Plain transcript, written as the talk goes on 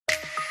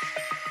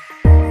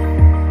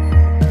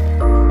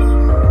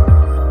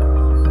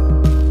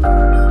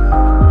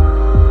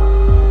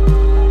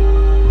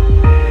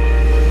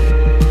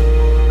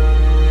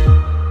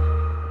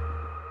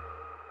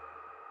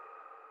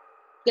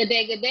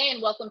good day,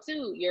 and welcome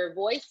to Your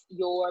Voice,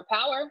 Your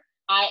Power.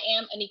 I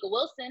am Anika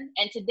Wilson,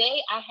 and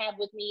today I have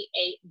with me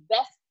a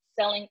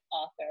best-selling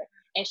author,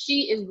 and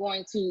she's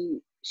going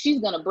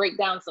to break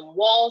down some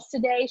walls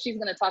today. She's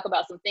going to talk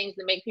about some things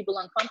that make people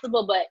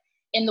uncomfortable, but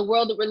in the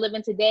world that we're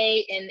living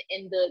today,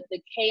 in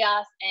the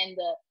chaos and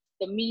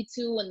the Me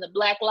Too and the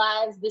Black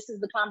Lives, this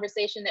is the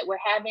conversation that we're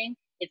having.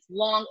 It's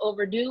long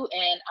overdue,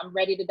 and I'm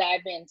ready to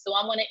dive in. So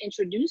I want to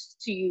introduce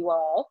to you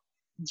all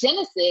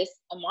Genesis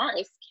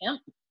Amaris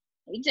Kemp.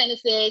 Hey,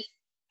 Genesis.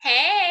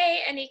 Hey,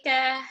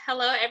 Anika.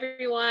 Hello,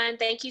 everyone.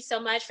 Thank you so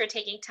much for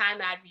taking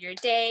time out of your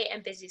day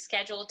and busy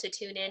schedule to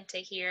tune in to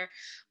hear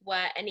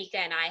what Anika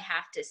and I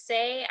have to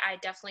say. I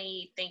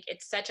definitely think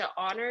it's such an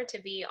honor to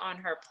be on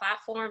her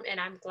platform, and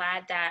I'm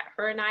glad that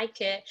her and I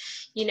could,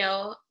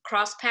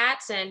 cross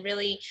paths and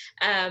really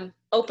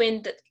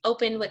open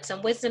with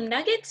some wisdom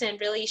nuggets and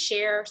really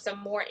share some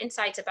more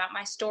insights about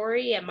my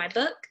story and my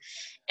book.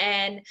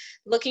 And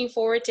looking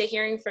forward to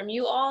hearing from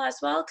you all as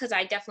well, because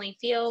I definitely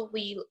feel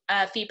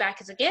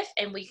feedback is a gift,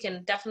 and we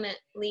can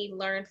definitely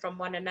learn from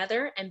one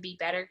another and be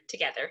better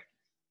together.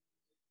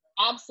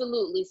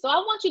 Absolutely. So I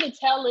want you to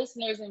tell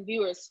listeners and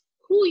viewers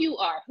who you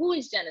are. Who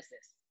is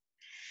Genesis?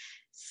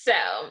 So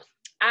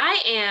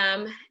I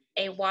am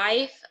a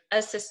wife,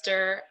 a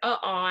sister, a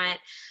aunt,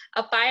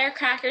 a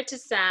firecracker to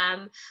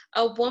some,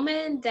 a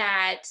woman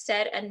that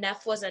said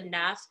enough was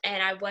enough,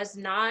 and I was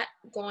not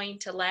going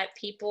to let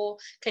people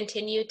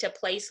continue to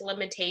place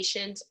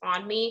limitations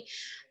on me.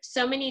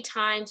 So many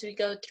times we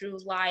go through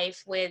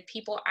life with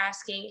people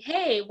asking,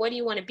 hey, what do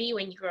you want to be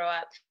when you grow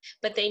up?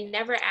 But they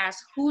never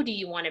ask, who do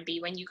you want to be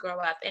when you grow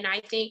up? And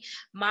I think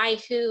my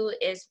who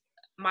is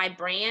my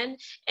brand,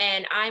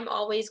 and I'm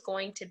always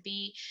going to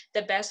be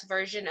the best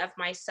version of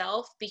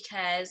myself,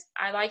 because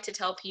I like to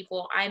tell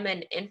people I'm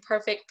an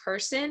imperfect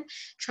person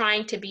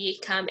trying to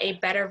become a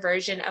better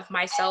version of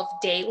myself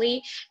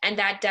daily, and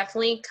that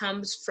definitely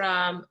comes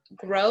from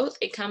growth.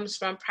 It comes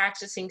from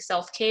practicing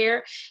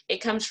self-care. It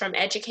comes from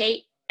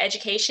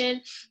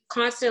education,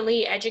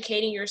 constantly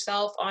educating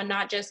yourself on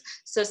not just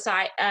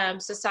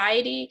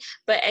society,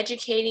 but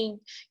educating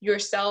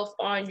yourself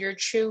on your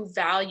true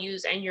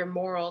values and your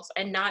morals,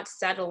 and not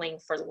settling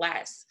for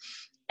less.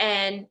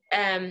 And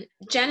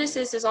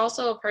Genesis is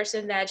also a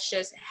person that's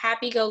just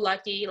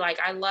happy-go-lucky. Like,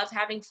 I love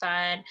having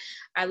fun.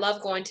 I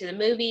love going to the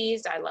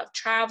movies. I love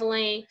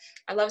traveling.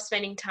 I love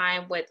spending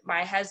time with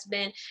my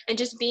husband and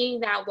just being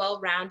that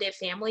well-rounded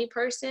family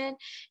person.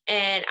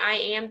 And I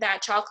am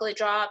that chocolate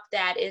drop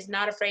that is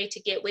not afraid to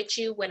get with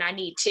you when I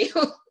need to.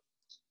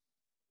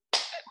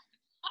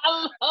 I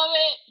love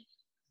it.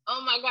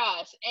 Oh my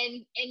gosh.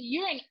 And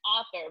you're an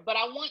author, but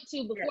I want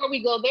to, before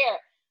we go there,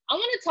 I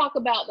want to talk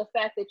about the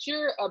fact that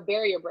you're a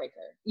barrier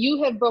breaker.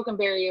 You have broken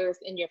barriers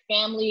in your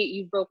family,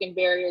 you've broken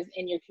barriers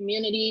in your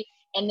community,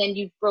 and then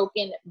you've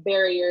broken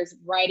barriers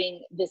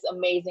writing this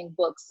amazing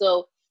book.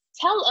 So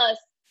tell us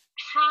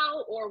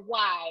how or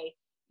why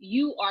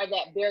you are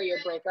that barrier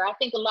breaker. I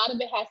think a lot of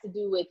it has to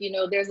do with,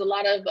 there's a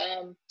lot of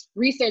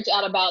research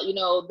out about,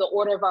 the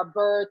order of our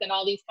birth and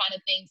all these kind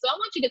of things. So I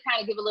want you to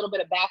kind of give a little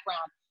bit of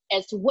background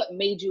as to what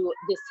made you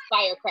this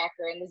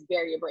firecracker and this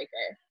barrier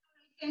breaker.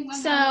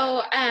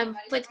 So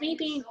with me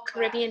being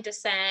Caribbean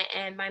descent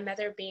and my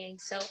mother being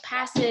so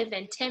passive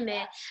and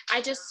timid,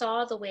 I just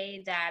saw the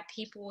way that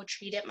people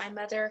treated my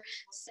mother.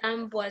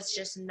 Some was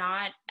just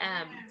not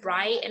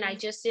right, and I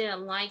just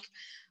didn't like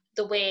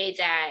the way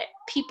that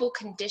people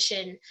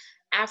condition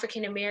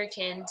African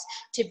Americans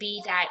to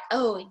be that,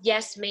 oh,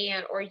 yes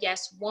man or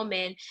yes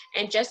woman,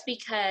 and just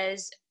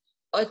because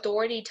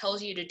authority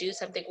tells you to do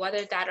something,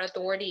 whether that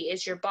authority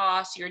is your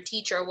boss, your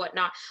teacher, or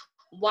whatnot,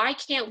 why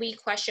can't we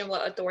question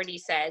what authority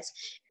says?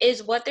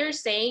 Is what they're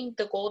saying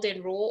the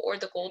golden rule or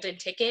the golden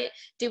ticket?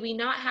 Do we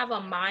not have a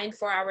mind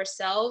for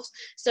ourselves?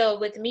 So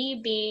with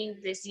me being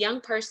this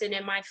young person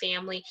in my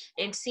family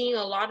and seeing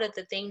a lot of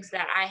the things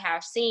that I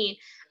have seen,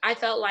 I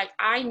felt like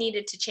I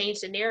needed to change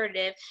the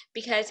narrative,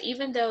 because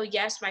even though,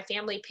 yes, my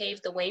family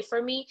paved the way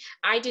for me,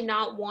 I did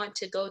not want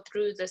to go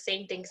through the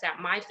same things that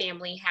my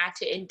family had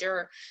to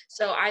endure.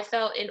 So I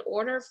felt in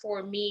order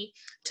for me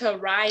to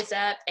rise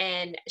up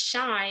and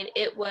shine,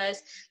 it was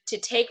to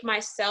take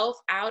myself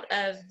out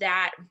of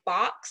that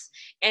box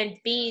and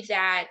be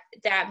that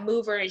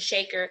mover and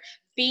shaker,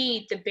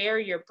 be the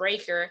barrier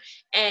breaker,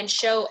 and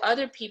show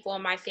other people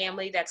in my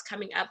family that's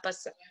coming up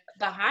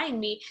behind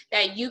me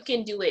that you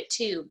can do it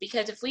too.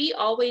 Because if we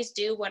always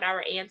do what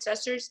our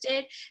ancestors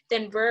did,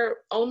 then we're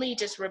only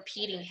just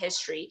repeating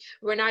history.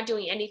 We're not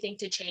doing anything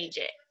to change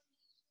it.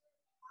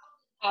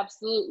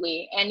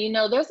 Absolutely. And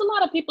there's a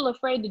lot of people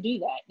afraid to do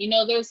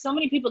that. There's so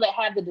many people that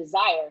have the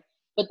desire,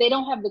 but they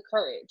don't have the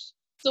courage.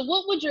 So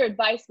what would your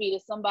advice be to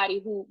somebody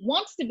who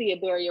wants to be a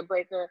barrier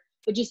breaker,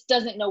 but just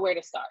doesn't know where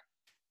to start?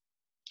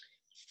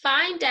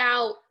 Find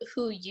out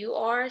who you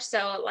are.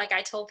 So like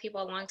I told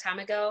people a long time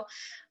ago,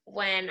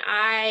 when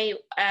I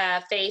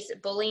faced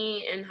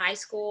bullying in high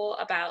school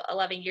about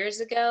 11 years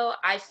ago,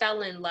 I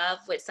fell in love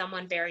with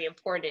someone very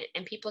important.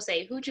 And people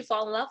say, who'd you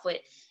fall in love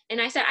with?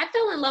 And I said, I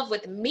fell in love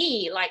with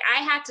me. Like,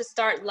 I had to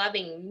start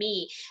loving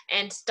me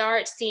and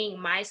start seeing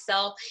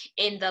myself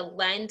in the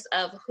lens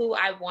of who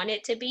I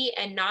wanted to be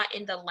and not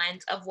in the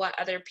lens of what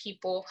other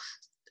people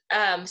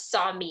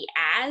saw me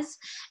as.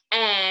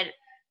 And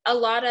a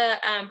lot of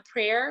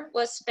prayer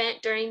was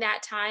spent during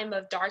that time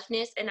of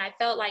darkness. And I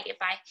felt like if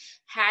I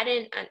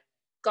hadn't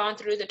gone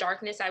through the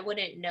darkness, I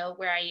wouldn't know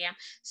where I am.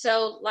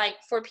 So like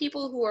for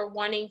people who are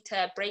wanting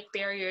to break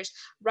barriers,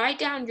 write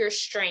down your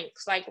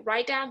strengths, like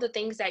write down the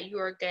things that you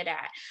are good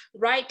at,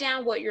 write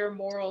down what your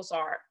morals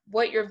are,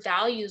 what your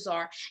values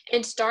are,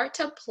 and start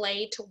to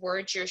play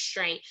towards your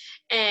strength.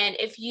 And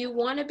if you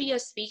want to be a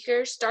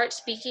speaker, start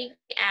speaking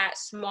at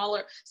small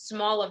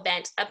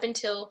events up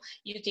until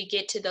you could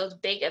get to those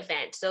big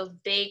events, those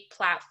big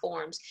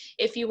platforms.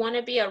 If you want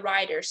to be a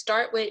writer,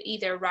 start with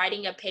either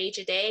writing a page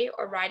a day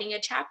or writing a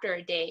chapter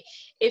a day.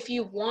 If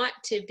you want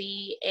to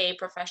be a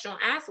professional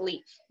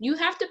athlete, you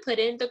have to put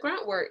in the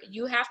grunt work.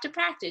 You have to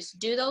practice,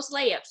 do those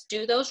layups,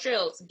 do those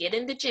drills, get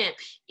in the gym,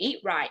 eat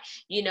right,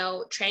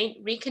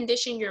 train,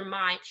 recondition your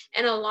mind.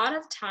 And a lot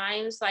of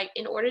times, like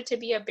in order to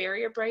be a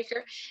barrier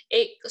breaker,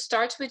 it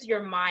starts with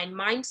your mind.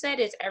 Mindset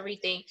is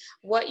everything.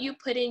 What you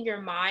put in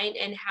your mind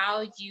and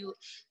how you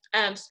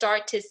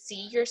start to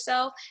see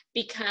yourself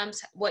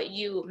becomes what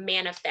you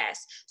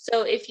manifest.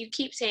 So if you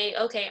keep saying,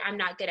 okay, I'm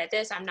not good at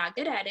this, I'm not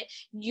good at it,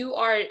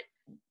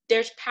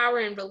 there's power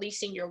in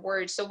releasing your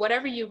words. So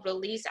whatever you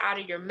release out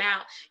of your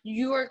mouth,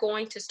 you are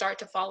going to start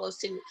to follow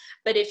suit.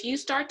 But if you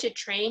start to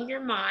train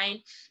your mind,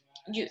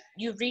 you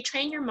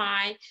retrain your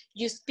mind,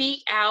 you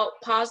speak out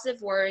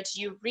positive words,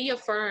 you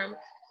reaffirm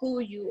who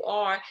you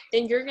are,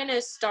 then you're going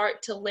to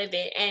start to live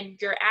it and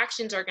your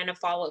actions are going to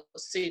follow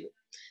suit.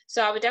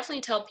 So I would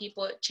definitely tell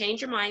people,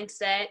 change your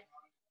mindset,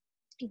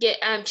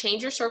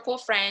 change your circle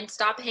of friends,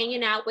 stop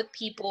hanging out with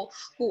people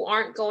who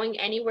aren't going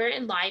anywhere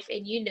in life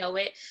and you know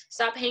it.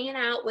 Stop hanging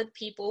out with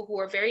people who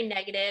are very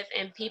negative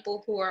and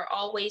people who are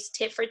always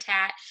tit for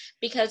tat,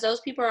 because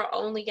those people are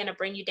only going to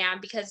bring you down,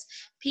 because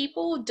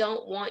people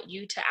don't want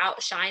you to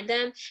outshine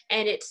them,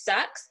 and it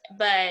sucks.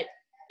 But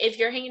if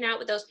you're hanging out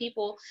with those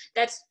people,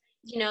 that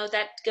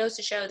goes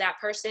to show that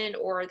person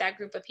or that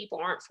group of people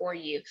aren't for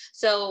you.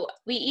 So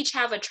we each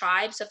have a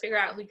tribe, so figure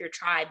out who your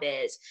tribe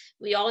is.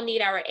 We all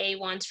need our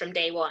A1s from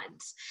day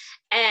ones.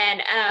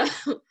 And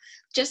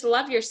just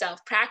love yourself,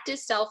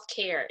 practice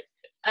self-care.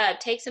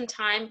 Take some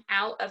time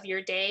out of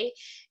your day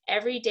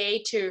every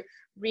day to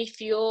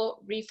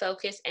refuel,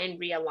 refocus, and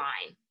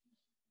realign.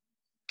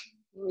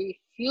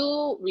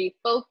 Refuel,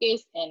 refocus,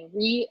 and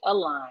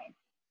realign.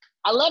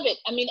 I love it.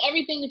 I mean,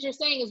 everything that you're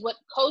saying is what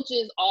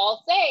coaches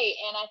all say.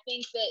 And I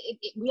think that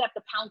we have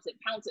to pounce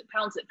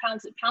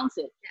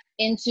it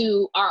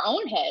into our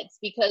own heads,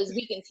 because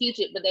we can teach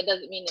it, but that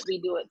doesn't mean that we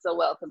do it so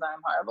well, because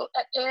I'm horrible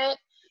at it.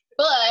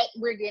 But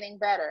we're getting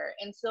better.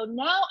 And so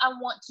now I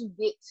want to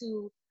get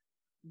to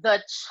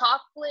the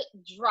chocolate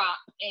drop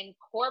in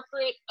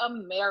corporate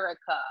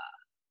America.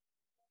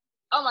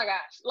 Oh my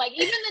gosh. Like,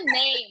 even the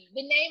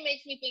name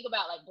makes me think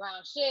about like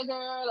brown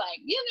sugar, like,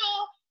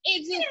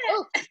 it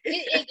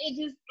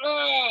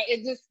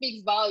just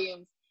speaks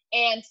volumes.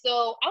 And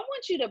so I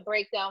want you to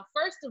break down,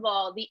 first of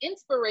all, the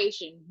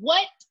inspiration.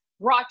 What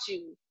brought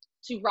you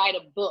to write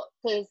a book?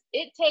 Because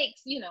it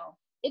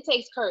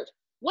takes courage.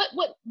 What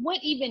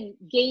even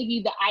gave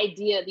you the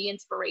idea, the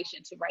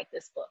inspiration to write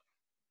this book?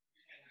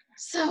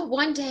 So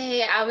one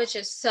day I was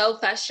just so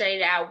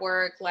frustrated at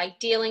work, like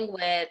dealing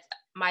with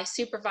my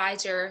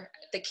supervisor,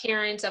 the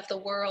Karens of the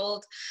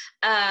world.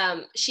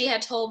 She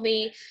had told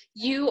me,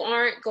 you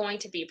aren't going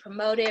to be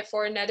promoted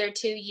for another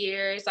 2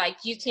 years. Like,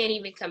 you can't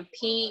even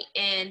compete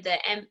in the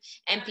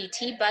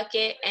MPT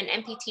bucket. And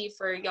MPT,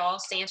 for y'all,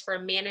 stands for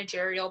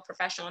managerial,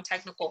 professional, and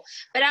technical.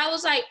 But I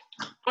was like,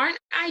 aren't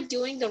I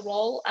doing the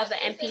role of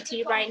an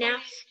MPT right now?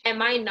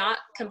 Am I not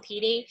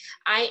competing?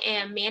 I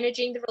am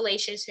managing the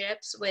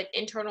relationships with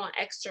internal and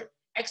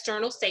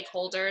external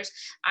stakeholders.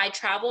 I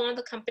travel on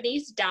the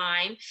company's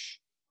dime.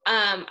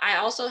 I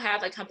also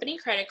have a company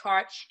credit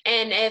card.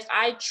 And if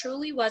I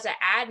truly was an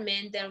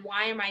admin, then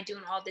why am I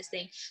doing all this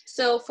thing?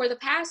 So for the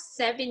past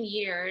 7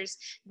 years,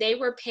 they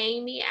were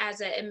paying me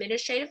as an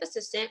administrative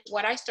assistant,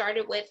 what I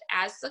started with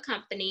as the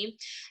company.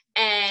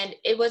 And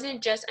it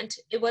wasn't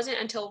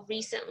until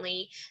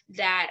recently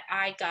that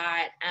I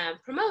got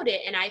promoted.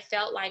 And I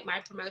felt like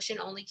my promotion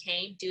only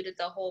came due to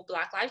the whole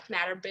Black Lives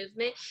Matter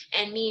movement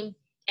and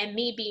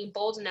me being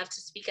bold enough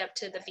to speak up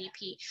to the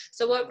VP.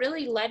 So what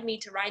really led me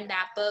to writing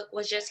that book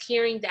was just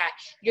hearing that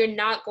you're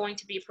not going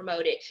to be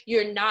promoted.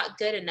 You're not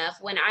good enough,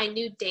 when I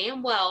knew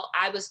damn well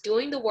I was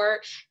doing the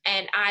work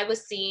and I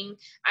was seeing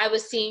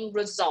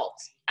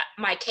results.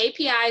 my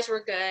KPIs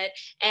were good,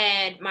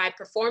 and my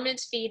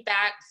performance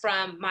feedback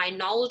from my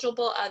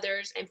knowledgeable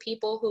others and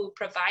people who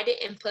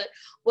provided input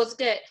was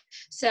good.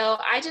 So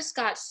I just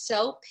got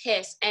so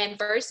pissed, and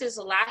versus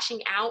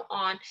lashing out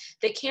on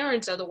the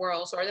Karens of the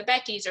world or the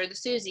Beckys or the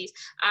Susies,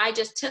 I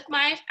took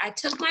my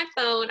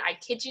phone, I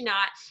kid you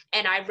not,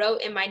 and I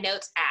wrote in my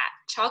notes app,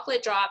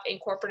 chocolate drop in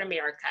corporate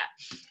America.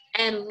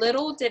 And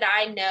little did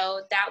I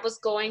know that was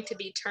going to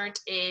be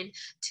turned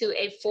into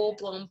a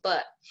full-blown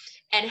book.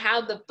 And how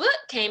the book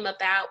came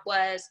about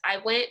was I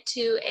went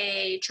to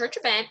a church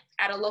event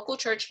at a local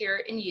church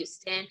here in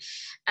Houston.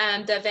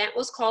 The event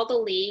was called The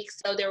League.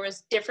 So there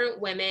was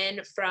different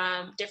women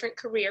from different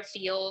career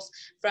fields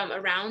from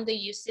around the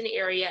Houston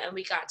area. And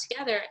we got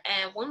together.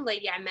 And one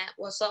lady I met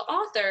was an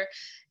author.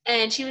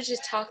 And she was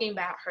just talking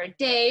about her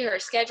day, her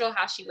schedule,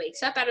 how she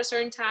wakes up at a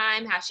certain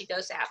time, how she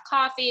goes to have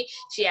coffee.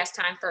 She has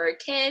time for her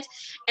kids.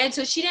 And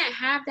so she didn't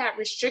have that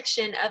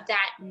restriction of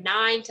that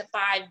 9 to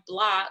 5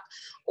 block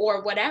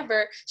or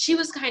whatever. She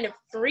was kind of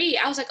free.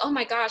 I was like, oh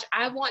my gosh,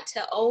 I want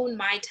to own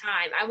my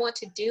time. I want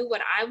to do what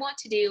I want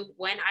to do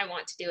when I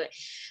want to do it.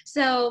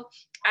 So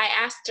I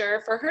asked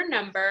her for her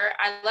number.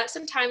 I let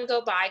some time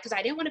go by because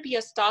I didn't want to be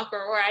a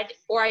stalker,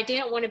 or I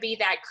didn't want to be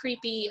that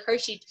creepy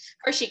Hershey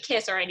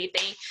kiss or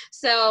anything.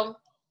 So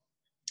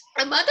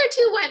a month or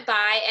two went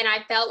by, and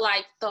I felt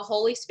like the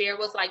Holy Spirit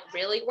was like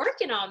really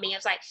working on me. I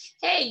was like,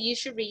 hey, you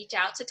should reach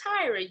out to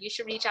Tyra. You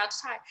should reach out to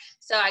Tyra.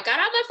 So I got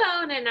on my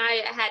phone and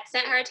I had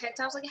sent her a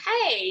text. I was like,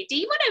 hey, do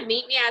you want to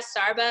meet me at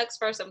Starbucks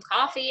for some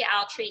coffee?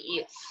 I'll treat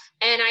you.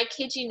 And I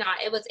kid you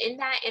not, it was in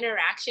that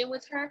interaction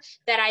with her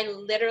that I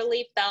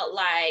literally felt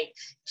like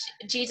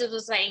Jesus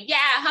was saying,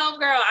 yeah,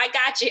 homegirl, I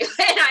got you.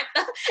 And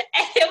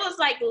it was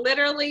like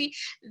literally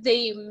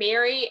the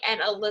Mary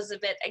and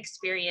Elizabeth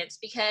experience,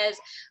 because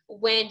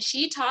when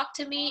she talked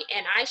to me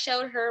and I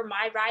showed her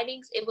my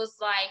writings, it was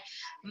like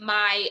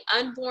my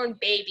unborn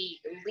baby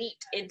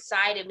leaped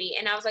inside of me.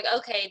 And I was like,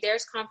 okay,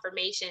 there's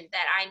confirmation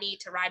that I need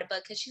to write a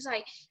book. Because she's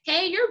like,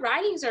 hey, your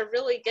writings are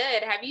really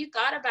good. Have you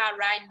thought about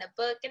writing a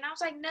book? And I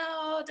was like,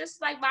 no, this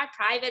is like my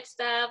private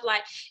stuff.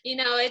 Like, you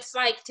know, it's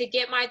like to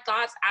get my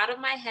thoughts out of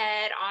my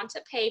head onto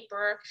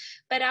paper.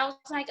 But I was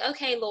like,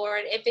 okay,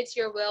 Lord, if it's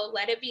your will,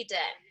 let it be done.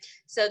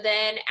 So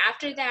then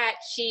after that,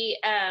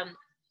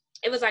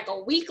 it was like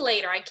a week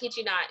later, I kid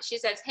you not, she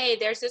says, hey,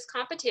 there's this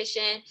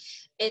competition.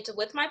 It's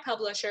with my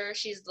publisher.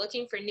 She's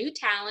looking for new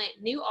talent,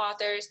 new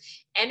authors.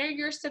 Enter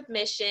your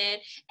submission,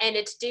 and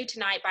it's due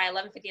tonight by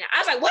 11:59. I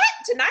was like, what?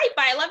 Tonight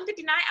by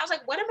 11:59? I was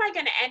like, what am I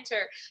going to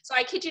enter? So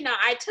I kid you not,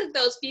 I took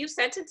those few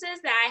sentences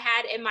that I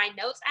had in my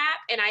notes app,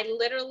 and I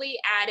literally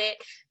added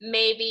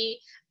maybe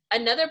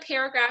another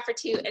paragraph or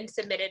two and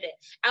submitted it.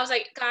 I was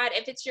like, God,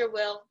 if it's your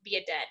will, be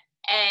it done.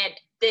 And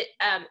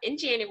in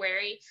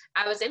January,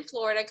 I was in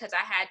Florida because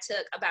I had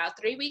took about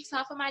 3 weeks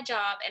off of my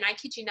job. And I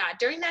kid you not,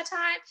 during that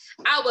time,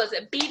 I was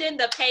beating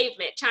the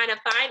pavement trying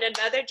to find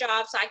another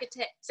job so I could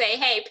say,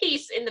 hey,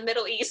 peace in the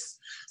Middle East.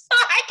 So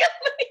I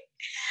could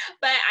leave.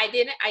 But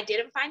I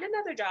didn't find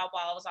another job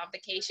while I was on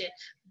vacation.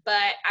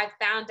 But I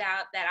found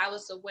out that I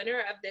was the winner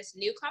of this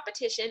new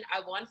competition.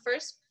 I won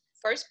first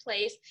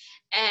place.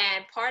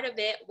 And part of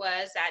it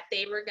was that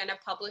they were going to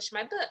publish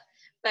my book.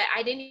 But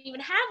I didn't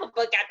even have a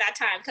book at that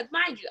time because,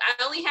 mind you,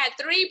 I only had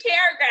 3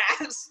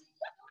 paragraphs.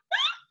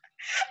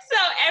 So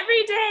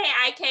every day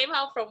I came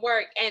home from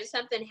work and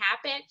something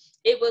happened,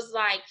 it was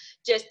like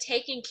just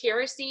taking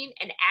kerosene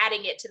and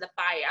adding it to the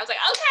fire. I was like,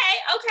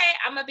 okay,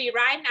 I'm going to be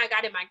writing. I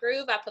got in my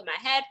groove. I put my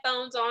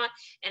headphones on,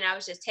 and I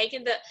was just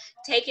taking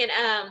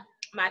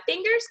my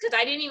fingers, because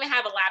I didn't even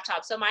have a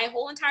laptop. So my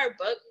whole entire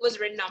book was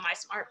written on my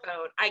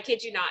smartphone. I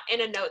kid you not,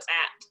 in a notes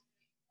app.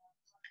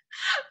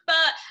 But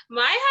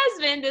my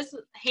husband, this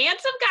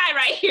handsome guy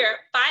right here,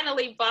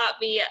 finally bought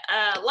me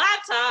a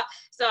laptop,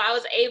 so I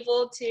was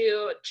able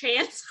to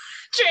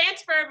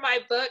transfer my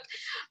book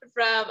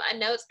from a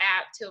notes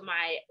app to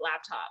my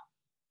laptop.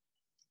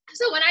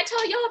 So when I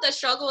tell y'all the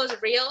struggle is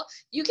real,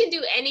 you can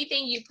do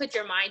anything you put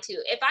your mind to.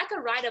 If I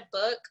could write a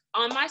book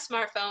on my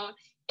smartphone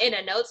in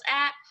a notes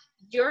app,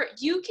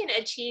 you can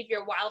achieve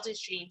your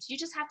wildest dreams. You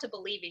just have to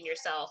believe in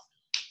yourself.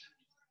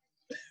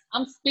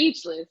 I'm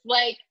speechless.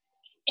 Like,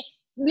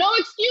 no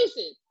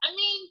excuses. I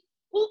mean,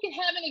 who can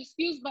have an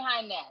excuse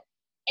behind that?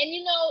 And,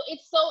 you know,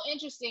 it's so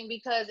interesting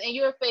because, and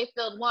you're a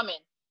faith-filled woman,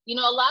 you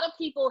know, a lot of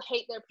people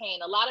hate their pain.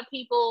 A lot of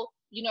people,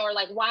 you know, are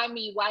like, why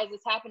me? Why is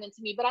this happening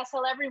to me? But I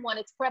tell everyone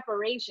it's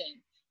preparation.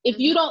 If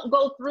you don't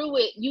go through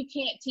it, you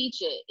can't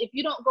teach it. If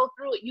you don't go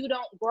through it, you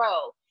don't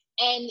grow.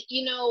 And,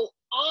 you know,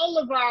 all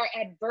of our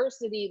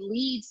adversity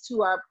leads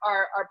to our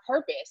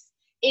purpose.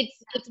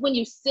 It's when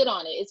you sit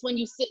on it. It's when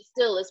you sit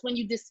still. It's when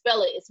you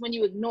dispel it. It's when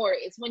you ignore it.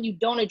 It's when you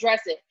don't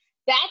address it.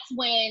 That's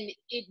when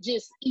it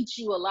just eats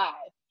you alive.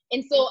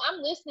 And so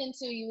I'm listening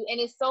to you, and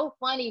it's so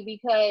funny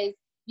because,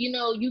 you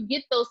know, you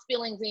get those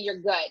feelings in your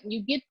gut, and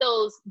you get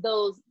those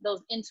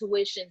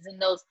intuitions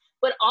and those,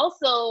 but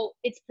also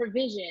it's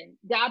provision.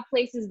 God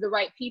places the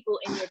right people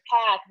in your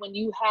path when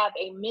you have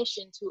a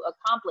mission to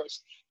accomplish.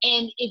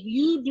 And if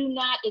you do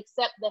not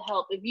accept the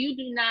help, if you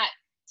do not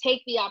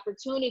take the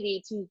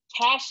opportunity to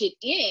cash it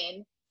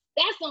in,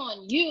 that's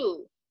on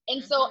you.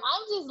 And so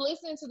I'm just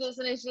listening to this,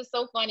 and it's just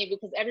so funny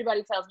because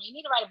everybody tells me, you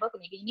need to write a book,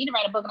 Anika. You need to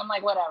write a book. And I'm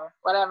like, whatever.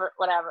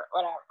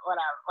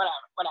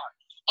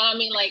 And I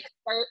mean, like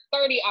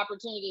 30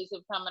 opportunities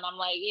have come, and I'm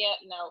like, yeah,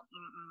 no.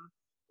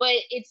 But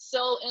it's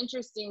so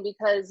interesting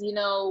because, you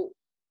know,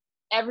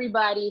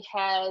 everybody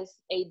has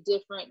a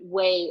different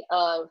way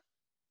of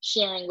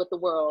sharing with the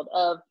world,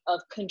 of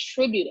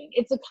contributing.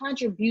 It's a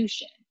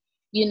contribution,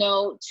 you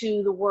know,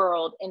 to the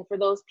world, and for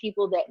those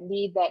people that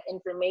need that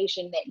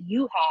information that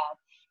you have.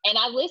 And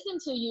I listen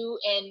to you,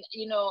 and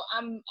you know,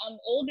 I'm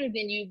older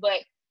than you, but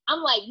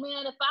I'm like,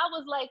 man, if I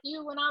was like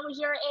you when I was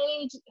your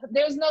age,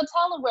 there's no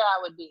telling where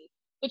I would be.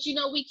 But you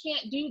know, we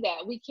can't do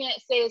that. We can't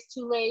say it's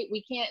too late.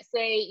 We can't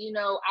say, you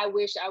know, I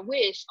wish.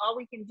 All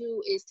we can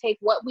do is take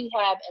what we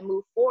have and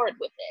move forward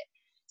with it.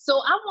 So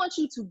I want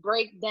you to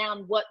break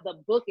down what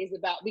the book is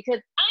about,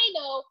 because I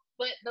know,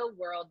 but the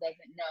world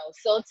doesn't know.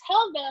 So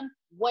tell them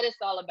what it's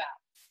all about.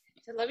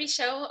 So let me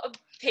show a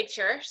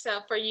picture. So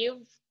for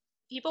you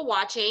people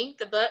watching,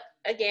 the book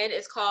again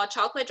is called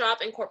Chocolate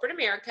Drop in Corporate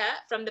America,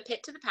 From the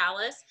Pit to the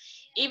Palace.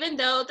 Even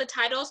though the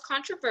title is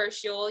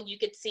controversial, you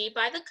could see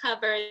by the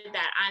cover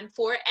that I'm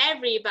for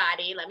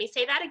everybody. Let me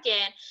say that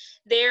again.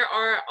 There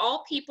are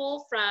all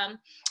people from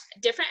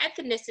different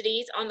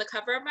ethnicities on the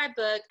cover of my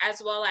book,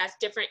 as well as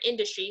different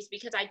industries,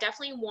 because I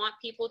definitely want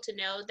people to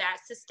know that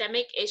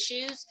systemic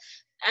issues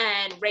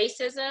and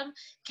racism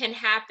can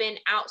happen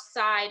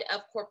outside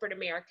of corporate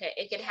America.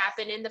 It could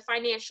happen in the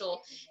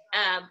financial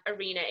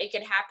arena. It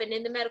could happen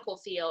in the medical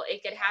field.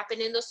 It could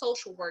happen in the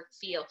social work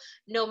field.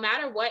 No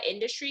matter what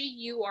industry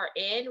you are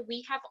in,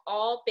 we have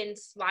all been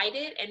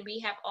slighted, and we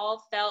have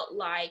all felt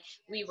like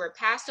we were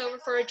passed over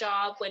for a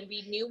job when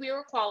we knew we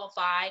were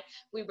qualified.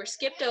 We were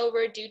skipped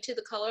over due to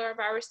the color of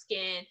our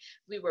skin.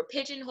 We were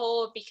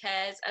pigeonholed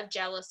because of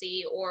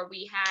jealousy, or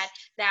we had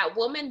that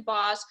woman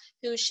boss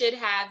who should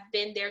have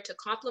been there to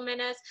compliment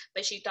us,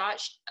 but she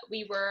thought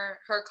we were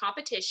her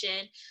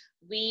competition.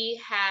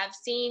 We have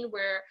seen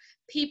where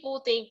people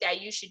think that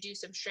you should do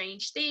some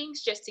strange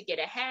things just to get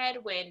ahead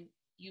when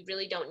you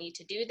really don't need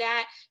to do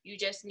that. You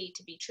just need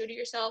to be true to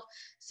yourself.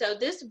 So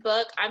this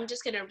book, I'm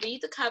just going to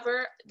read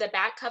the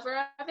back cover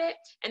of it,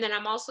 and then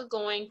I'm also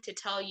going to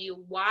tell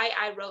you why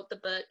I wrote the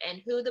book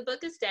and who the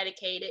book is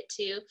dedicated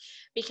to,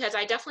 because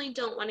I definitely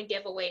don't want to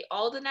give away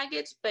all the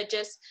nuggets, but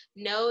just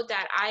know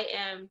that I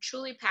am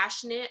truly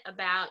passionate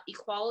about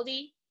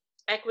equality,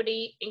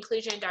 equity,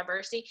 inclusion, and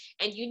diversity,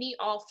 and you need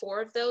all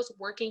four of those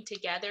working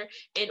together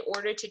in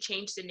order to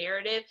change the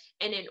narrative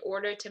and in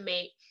order to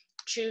make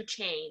true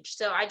change.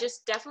 So I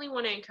just definitely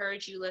want to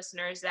encourage you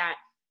listeners that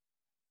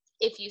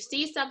if you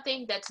see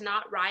something that's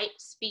not right,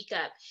 speak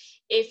up.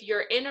 If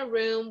you're in a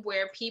room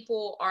where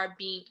people are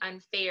being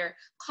unfair,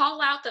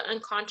 call out the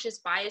unconscious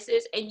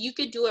biases, and you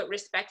could do it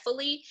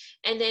respectfully.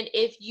 And then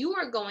if you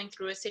are going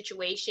through a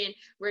situation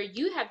where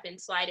you have been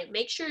slighted,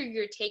 make sure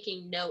you're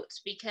taking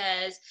notes,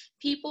 because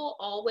people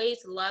always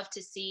love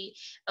to see,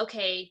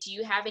 okay, do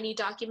you have any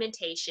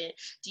documentation?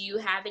 Do you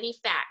have any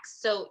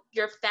facts? So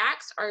your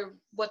facts are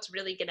what's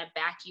really going to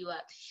back you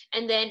up.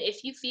 And then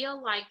if you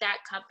feel like that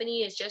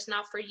company is just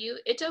not for you,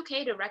 it's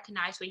okay to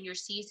recognize when your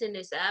season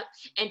is up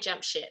and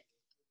jump ship.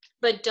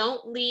 But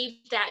don't leave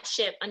that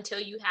ship until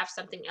you have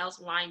something else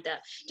lined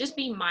up. Just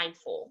be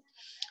mindful.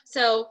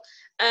 So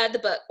the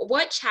book,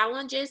 what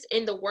challenges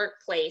in the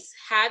workplace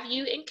have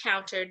you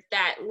encountered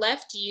that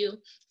left you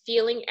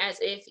feeling as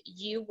if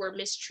you were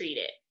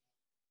mistreated?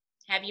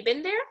 Have you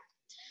been there?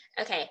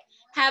 Okay.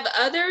 Have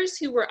others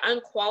who were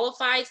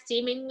unqualified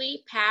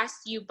seemingly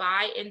passed you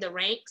by in the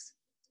ranks?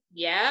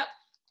 Yep.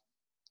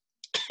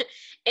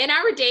 In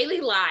our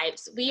daily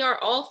lives, we are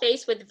all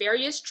faced with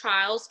various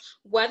trials,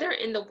 whether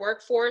in the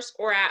workforce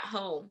or at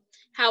home.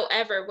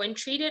 However, when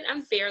treated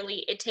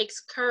unfairly, it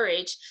takes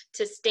courage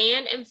to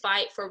stand and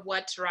fight for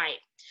what's right.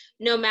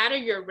 No matter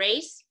your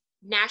race,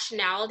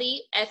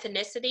 nationality,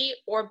 ethnicity,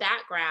 or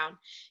background,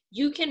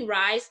 you can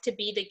rise to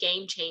be the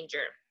game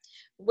changer.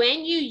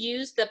 When you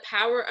use the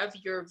power of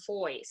your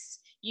voice,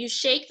 you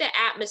shake the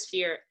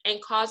atmosphere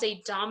and cause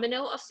a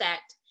domino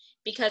effect,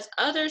 because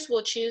others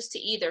will choose to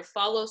either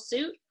follow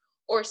suit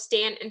or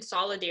stand in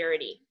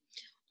solidarity.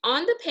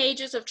 On the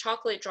pages of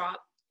Chocolate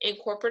Drop in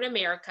Corporate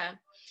America,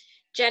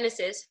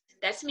 Genesis,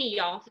 that's me,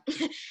 y'all,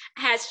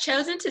 has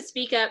chosen to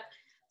speak up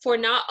for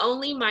not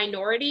only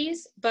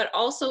minorities, but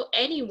also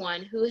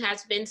anyone who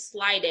has been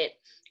slighted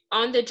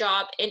on the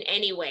job in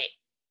any way.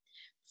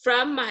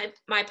 From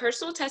my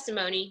personal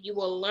testimony, you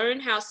will learn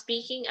how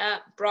speaking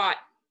up brought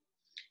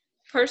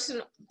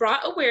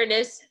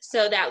awareness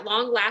so that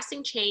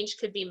long-lasting change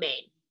could be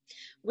made.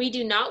 We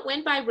do not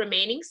win by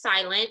remaining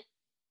silent,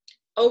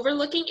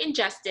 overlooking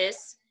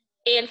injustice,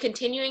 and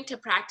continuing to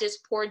practice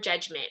poor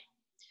judgment.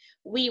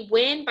 We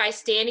win by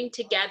standing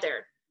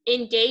together,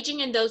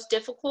 engaging in those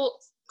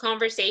difficult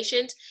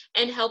conversations,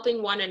 and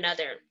helping one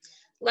another.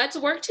 Let's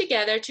work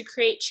together to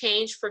create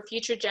change for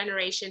future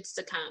generations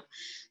to come.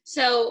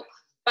 So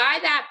by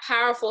that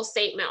powerful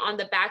statement on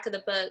the back of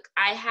the book,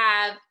 I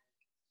have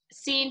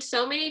seen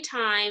so many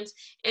times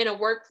in a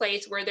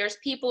workplace where there's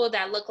people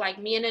that look like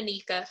me and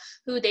Anika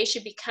who they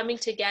should be coming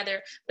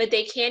together, but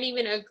they can't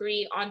even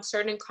agree on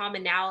certain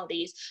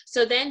commonalities.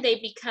 So then they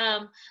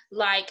become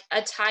like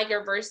a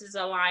tiger versus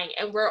a lion,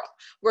 and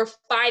we're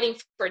fighting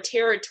for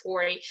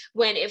territory,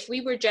 when if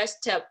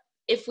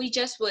we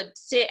just would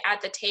sit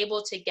at the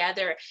table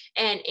together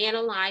and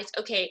analyze,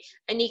 okay,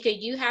 Anika,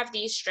 you have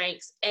these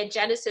strengths and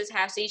Genesis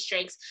has these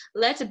strengths.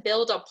 Let's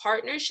build a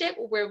partnership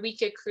where we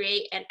could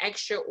create an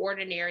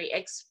extraordinary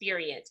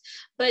experience.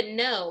 But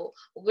no,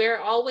 we're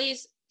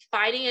always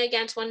fighting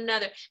against one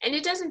another. And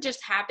it doesn't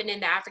just happen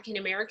in the African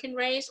American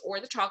race or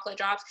the chocolate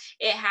drops.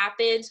 It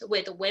happens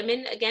with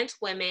women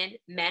against women,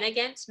 men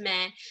against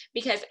men,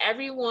 because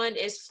everyone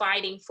is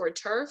fighting for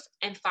turf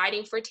and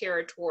fighting for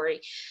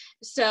territory.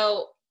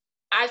 So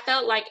I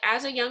felt like,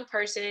 as a young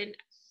person,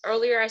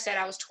 earlier I said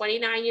I was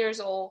 29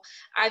 years old,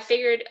 I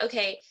figured,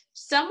 okay,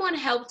 someone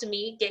helped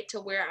me get to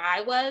where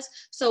I was,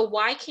 so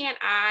why can't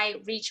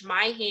I reach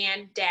my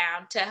hand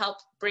down to help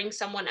bring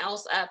someone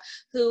else up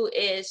who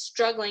is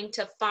struggling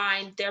to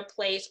find their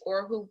place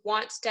or who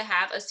wants to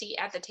have a seat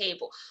at the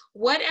table?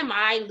 What am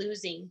I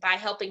losing by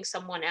helping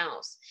someone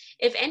else?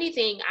 If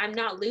anything, I'm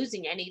not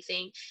losing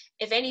anything.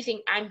 If anything,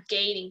 I'm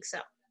gaining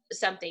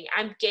something.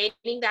 I'm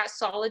gaining that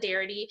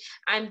solidarity.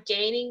 I'm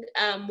gaining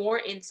more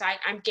insight.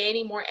 I'm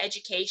gaining more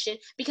education,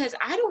 because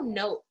I don't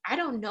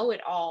know it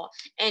all,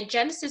 and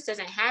Genesis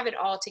doesn't have it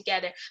all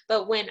together.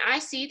 But when I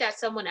see that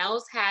someone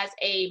else has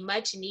a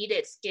much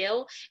needed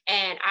skill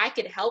and I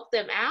could help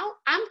them out,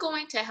 I'm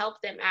going to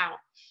help them out,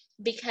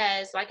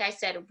 because like I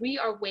said, we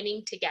are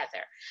winning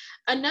together.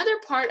 Another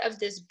part of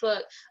this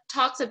book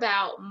talks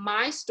about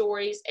my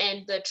stories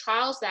and the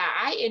trials that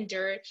I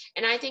endured,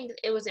 and I think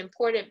it was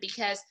important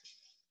because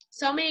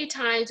so many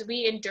times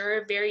we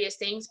endure various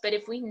things, but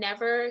if we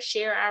never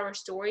share our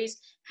stories,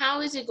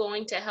 how is it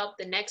going to help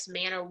the next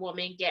man or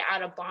woman get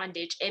out of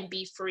bondage and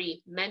be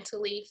free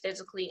mentally,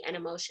 physically, and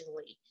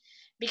emotionally?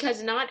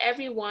 Because not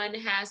everyone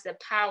has the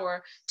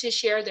power to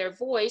share their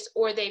voice,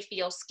 or they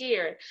feel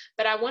scared.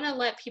 But I want to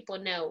let people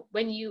know,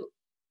 when you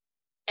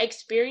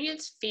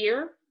experience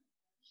fear,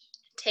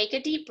 take a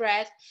deep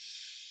breath,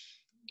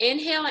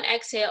 inhale and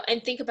exhale,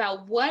 and think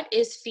about, what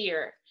is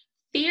fear?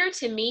 Fear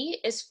to me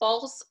is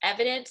false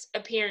evidence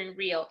appearing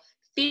real.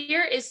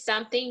 Fear is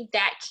something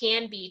that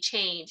can be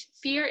changed.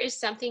 Fear is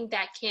something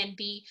that can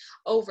be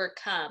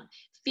overcome.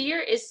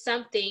 Fear is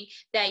something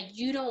that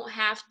you don't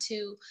have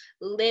to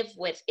live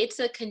with.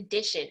 It's a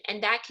condition,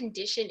 and that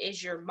condition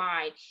is your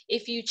mind.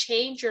 If you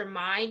change your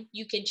mind,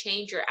 you can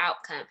change your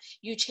outcome.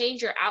 You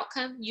change your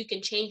outcome, you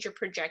can change your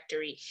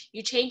trajectory.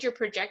 You change your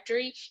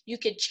trajectory, you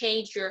can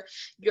change your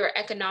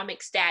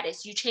economic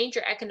status. You change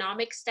your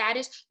economic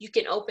status, you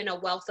can open a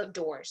wealth of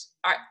doors.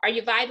 Are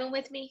you vibing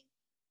with me?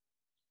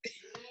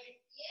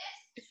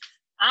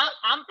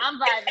 I'm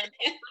vibing.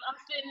 I'm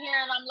sitting here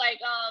and I'm like,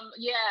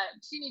 yeah,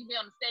 she needs to be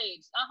on the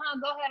stage.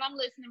 Go ahead, I'm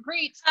listening.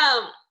 Preach.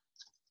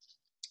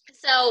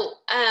 So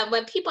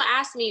when people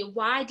ask me,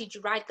 why did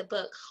you write the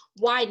book?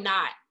 Why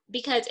not?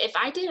 Because if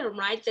I didn't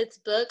write this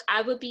book,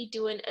 I would be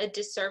doing a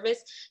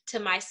disservice to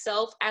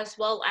myself, as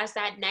well as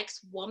that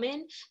next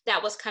woman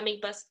that was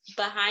coming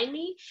besides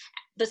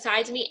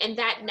me, and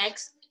that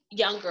next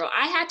young girl.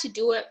 I had to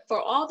do it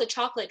for all the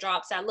chocolate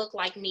drops that look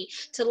like me,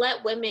 to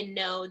let women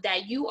know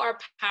that you are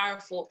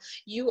powerful.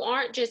 You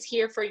aren't just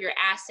here for your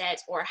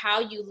assets or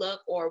how you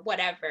look or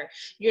whatever.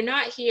 You're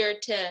not here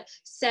to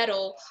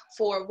settle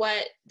for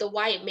what the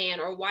white man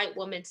or white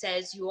woman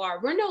says you are.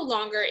 We're no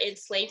longer in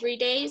slavery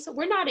days.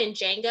 We're not in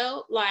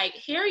Django. Like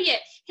Harriet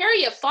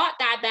fought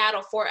that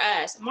battle for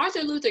us.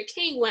 Martin Luther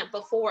King went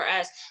before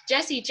us.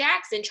 Jesse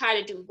Jackson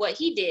tried to do what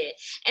he did.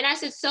 And I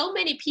said, so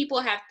many people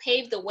have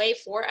paved the way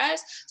for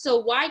us. So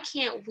why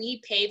can't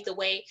we pave the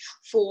way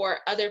for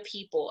other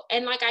people?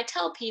 And like I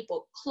tell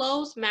people,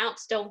 closed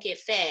mouths don't get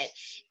fed.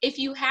 If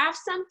you have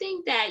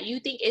something that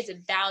you think is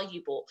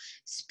valuable,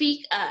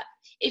 speak up.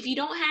 If you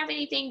don't have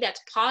anything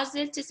that's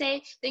positive to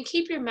say, then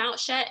keep your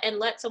mouth shut and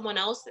let someone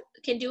else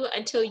can do it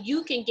until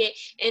you can get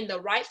in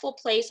the rightful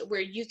place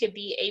where you can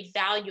be a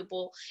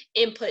valuable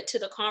input to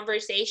the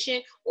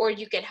conversation, or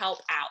you can help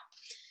out.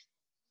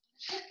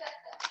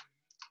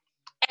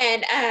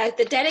 And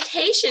the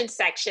dedication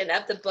section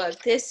of the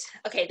book, this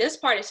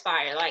part is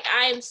fire. Like,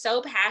 I am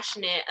so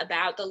passionate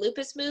about the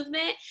lupus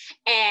movement,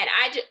 and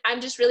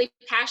I'm just really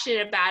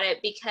passionate about it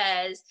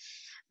because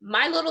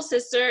my little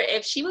sister,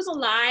 if she was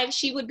alive,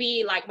 she would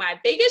be like my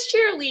biggest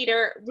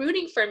cheerleader,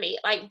 rooting for me.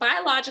 Like,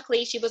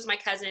 biologically, she was my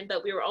cousin,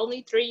 but we were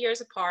only 3 years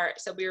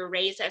apart, so we were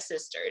raised as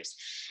sisters.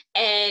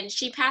 And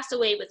she passed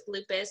away with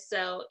lupus,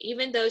 so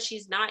even though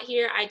she's not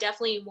here, I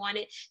definitely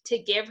wanted to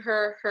give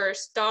her her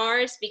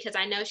stars, because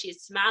I know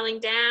she's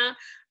smiling down,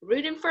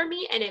 rooting for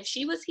me, and if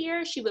she was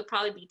here, she would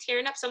probably be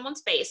tearing up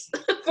someone's face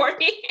for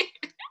me.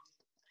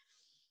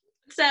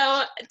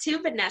 So,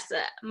 to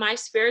Vanessa, my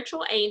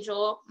spiritual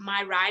angel,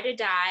 my ride or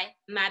die,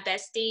 my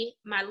bestie,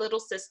 my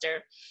little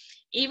sister,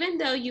 even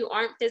though you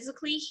aren't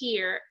physically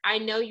here, I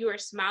know you are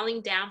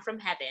smiling down from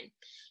heaven.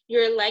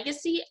 Your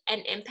legacy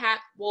and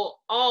impact will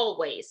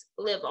always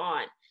live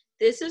on.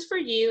 This is for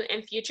you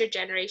and future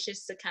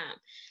generations to come.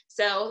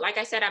 So, like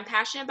I said, I'm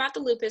passionate about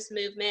the lupus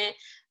movement.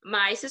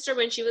 My sister,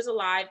 when she was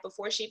alive,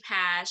 before she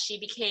passed, she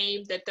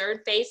became the third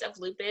face of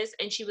lupus,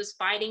 and she was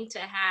fighting to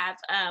have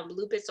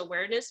Lupus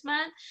Awareness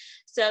Month.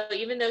 So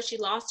even though she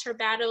lost her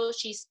battle,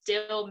 she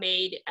still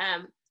made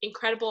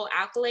incredible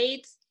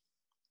accolades.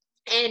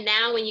 And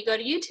now when you go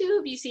to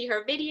YouTube, you see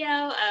her video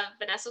of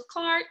Vanessa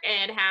Clark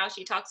and how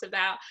she talks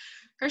about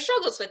her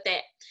struggles with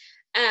it.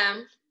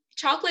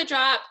 Chocolate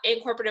Drop in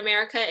corporate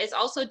America is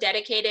also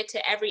dedicated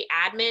to every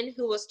admin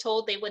who was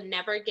told they would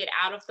never get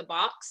out of the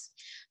box,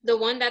 the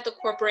one that the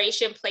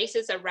corporation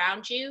places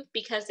around you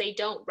because they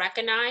don't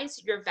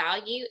recognize your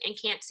value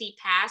and can't see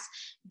past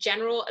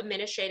general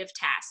administrative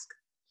tasks.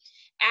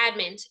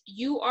 Admins,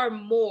 you are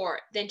more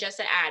than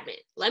just an admin.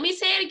 Let me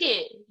say it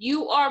again.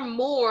 You are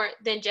more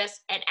than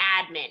just an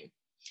admin.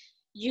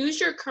 Use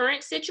your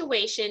current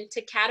situation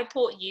to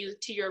catapult you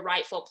to your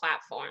rightful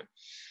platform.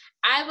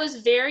 I was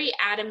very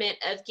adamant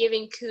of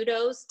giving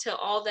kudos to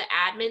all the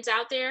admins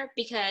out there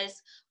because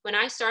when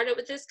I started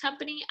with this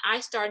company, I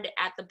started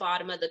at the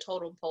bottom of the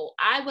totem pole.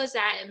 I was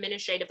that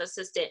administrative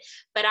assistant,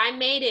 but I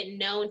made it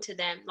known to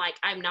them, like,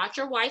 I'm not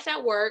your wife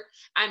at work.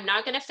 I'm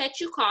not going to fetch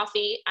you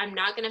coffee. I'm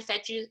not going to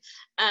fetch you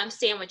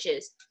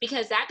sandwiches,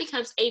 because that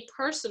becomes a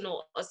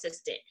personal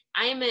assistant.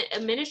 I am an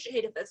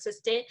administrative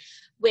assistant,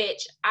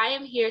 which I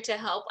am here to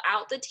help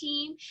out the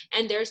team.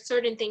 And there's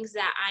certain things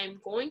that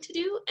I'm going to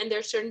do, and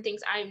there's certain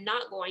things I'm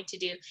not going to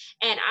do.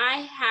 And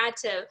I had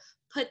to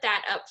put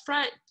that up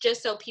front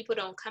just so people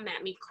don't come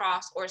at me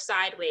cross or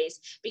sideways,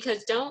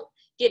 because don't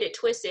get it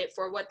twisted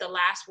for what the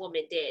last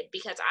woman did,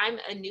 because I'm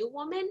a new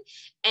woman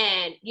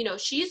and, you know,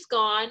 she's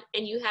gone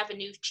and you have a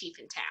new chief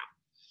in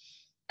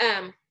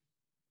town.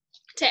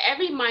 To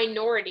every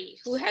minority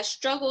who has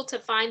struggled to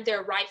find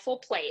their rightful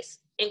place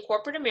in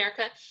corporate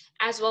America,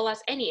 as well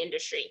as any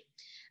industry,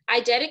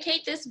 I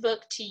dedicate this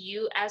book to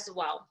you as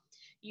well.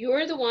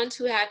 You're the ones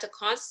who had to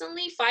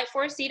constantly fight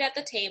for a seat at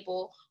the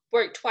table,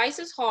 work twice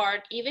as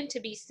hard even to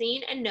be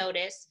seen and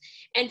noticed,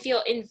 and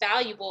feel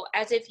invaluable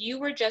as if you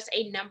were just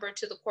a number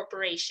to the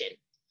corporation.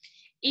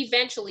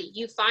 Eventually,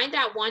 you find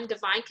that one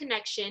divine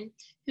connection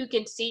who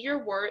can see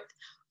your worth.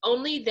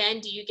 Only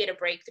then do you get a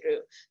breakthrough.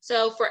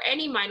 So for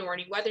any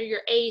minority, whether you're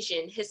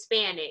Asian,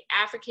 Hispanic,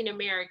 African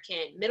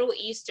American, Middle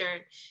Eastern,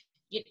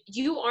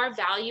 you are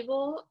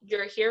valuable.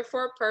 You're here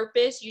for a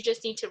purpose. You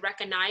just need to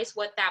recognize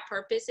what that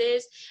purpose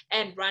is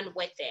and run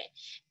with it.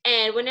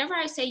 And whenever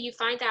I say you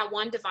find that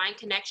one divine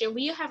connection,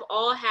 we have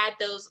all had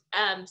those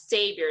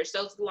saviors,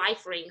 those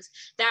life rings,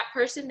 that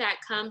person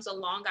that comes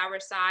along our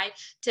side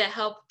to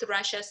help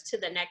thrush us to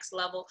the next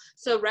level.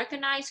 So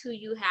recognize who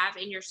you have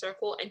in your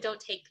circle and don't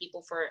take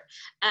people for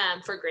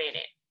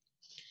granted.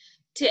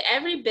 To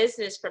every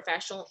business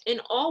professional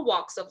in all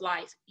walks of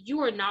life, you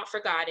are not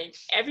forgotten.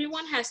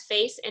 Everyone has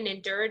faced and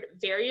endured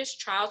various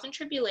trials and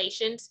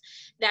tribulations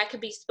that could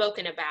be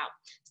spoken about,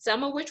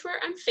 some of which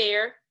were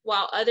unfair,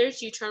 while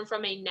others you turn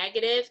from a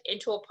negative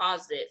into a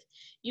positive.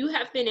 You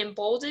have been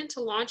emboldened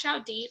to launch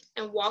out deep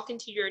and walk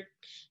into your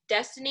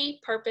destiny,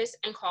 purpose,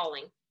 and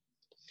calling.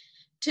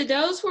 To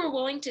those who are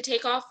willing to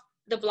take off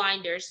the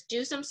blinders,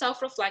 do some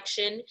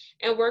self-reflection,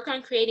 and work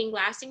on creating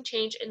lasting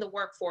change in the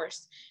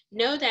workforce.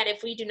 Know that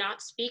if we do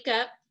not speak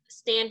up,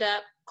 stand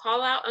up,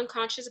 call out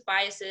unconscious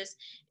biases,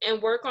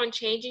 and work on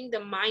changing the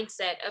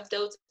mindset of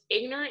those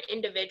ignorant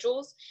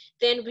individuals,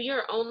 then we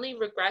are only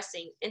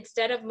regressing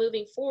instead of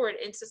moving forward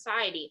in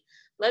society.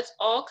 Let's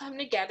all come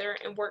together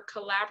and work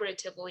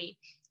collaboratively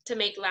to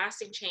make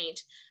lasting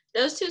change.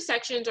 Those two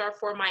sections are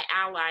for my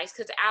allies,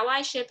 because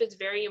allyship is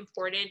very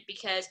important,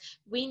 because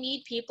we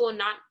need people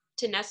not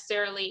to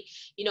necessarily,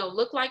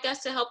 look like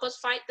us to help us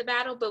fight the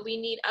battle, but we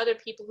need other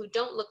people who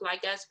don't look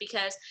like us,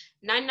 because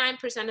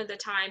 99% of the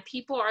time,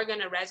 people are going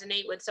to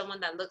resonate with someone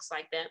that looks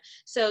like them.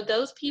 So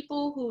those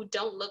people who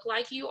don't look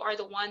like you are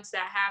the ones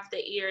that have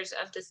the ears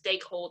of the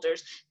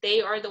stakeholders.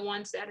 They are the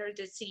ones that are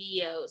the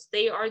CEOs.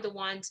 They are the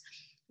ones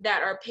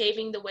that are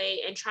paving the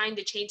way and trying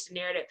to change the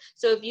narrative.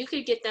 So if you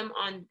could get them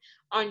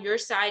on your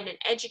side and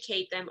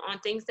educate them on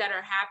things that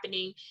are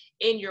happening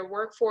in your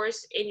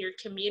workforce, in your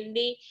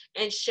community,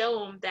 and show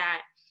them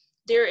that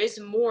there is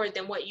more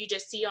than what you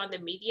just see on the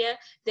media,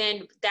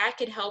 then that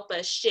could help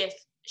us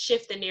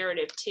shift the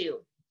narrative too.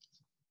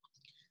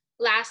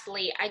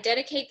 Lastly, I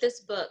dedicate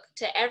this book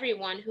to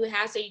everyone who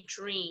has a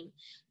dream,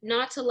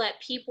 not to let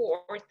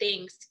people or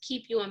things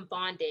keep you in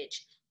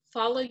bondage.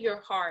 Follow your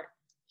heart,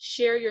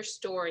 share your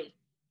story,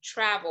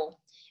 travel,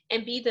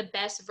 and be the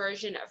best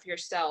version of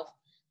yourself.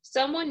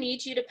 Someone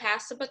needs you to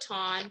pass the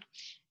baton,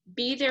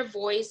 be their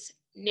voice,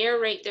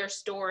 narrate their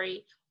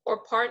story,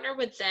 or partner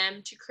with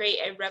them to create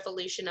a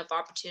revolution of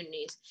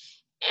opportunities.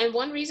 And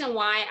one reason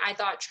why I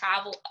thought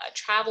travel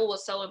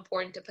was so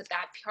important to put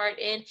that part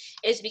in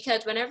is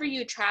because whenever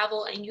you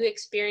travel and you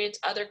experience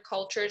other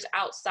cultures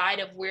outside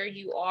of where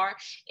you are,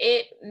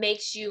 it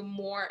makes you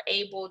more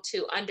able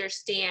to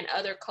understand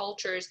other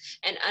cultures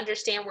and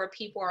understand where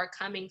people are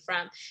coming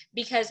from,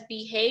 because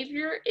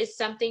behavior is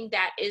something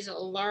that is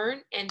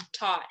learned and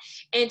taught.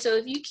 And so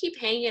if you keep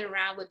hanging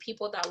around with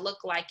people that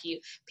look like you,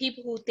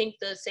 people who think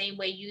the same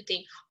way you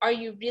think, are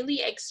you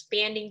really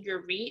expanding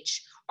your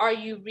reach? Are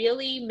you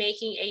really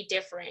making a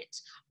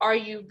difference? Are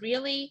you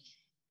really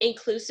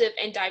inclusive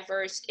and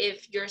diverse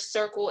if your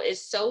circle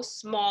is so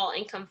small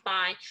and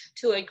confined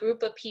to a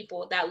group of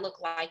people that look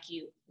like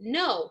you?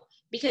 No,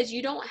 because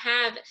you don't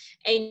have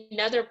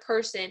another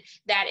person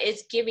that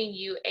is giving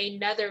you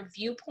another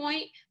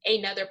viewpoint,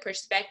 another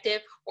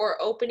perspective, or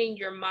opening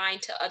your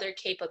mind to other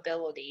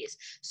capabilities.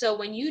 So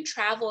when you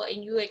travel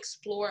and you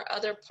explore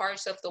other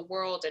parts of the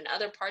world and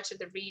other parts of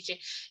the region,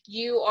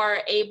 you are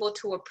able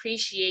to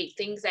appreciate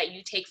things that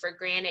you take for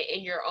granted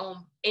in your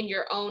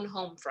own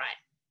home front.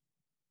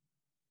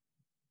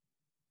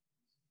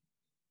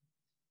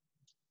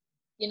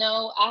 You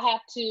know, I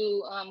have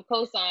to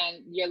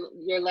co-sign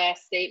your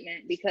last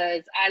statement,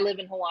 because I live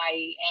in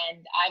Hawaii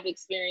and I've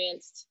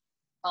experienced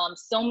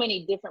so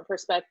many different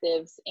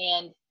perspectives.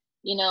 And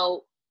you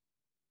know,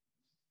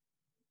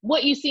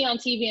 what you see on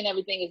TV and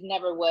everything is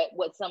never what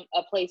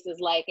a place is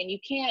like, and you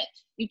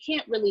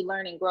can't really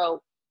learn and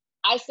grow.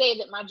 I say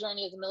that my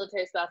journey as a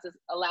military spouse has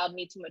allowed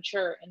me to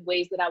mature in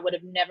ways that I would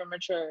have never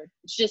matured.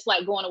 It's just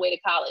like going away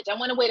to college. I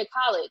went away to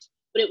college,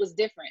 but it was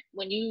different.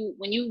 When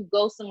you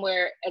go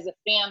somewhere as a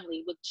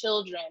family with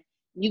children,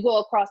 you go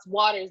across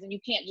waters and you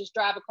can't just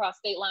drive across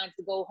state lines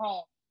to go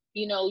home.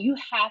 You know, you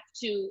have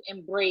to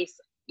embrace,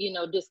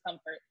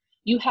 discomfort.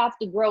 You have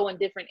to grow in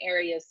different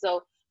areas.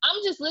 So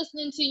I'm just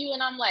listening to you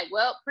and I'm like,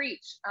 well,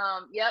 preach.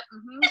 Yep.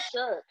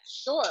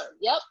 Sure.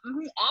 Yep.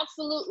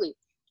 Absolutely.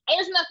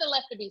 There's nothing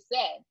left to be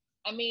said.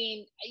 I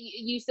mean,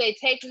 you say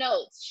take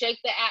notes, shake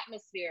the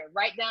atmosphere,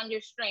 write down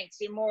your strengths,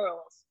 your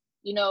morals,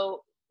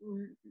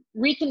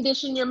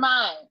 recondition your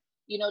mind,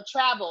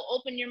 travel,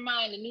 open your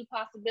mind to new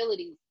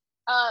possibilities.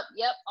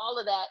 Yep, all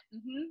of that.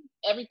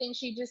 Everything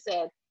she just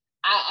said.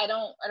 I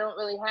don't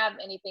really have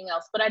anything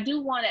else, but I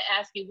do want to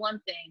ask you one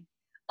thing.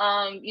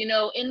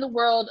 In the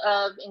world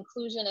of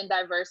inclusion and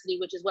diversity,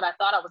 which is what I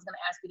thought I was going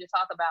to ask you to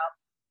talk about,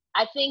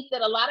 I think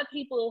that a lot of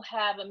people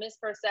have a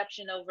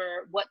misperception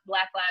over what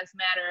Black Lives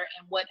Matter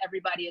and what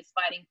everybody is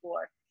fighting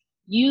for.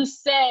 You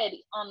said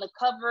on the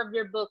cover of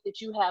your book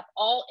that you have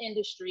all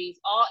industries,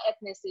 all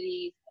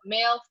ethnicities,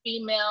 male,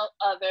 female,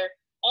 other,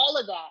 all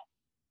of that.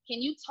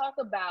 Can you talk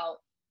about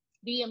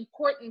the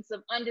importance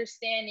of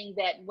understanding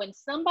that when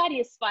somebody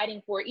is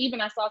fighting for,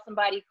 even I saw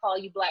somebody call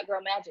you Black Girl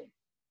Magic,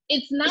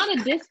 it's not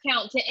a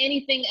discount to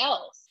anything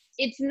else.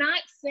 It's not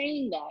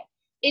saying that.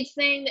 It's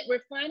saying that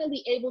we're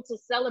finally able to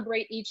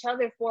celebrate each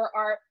other for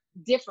our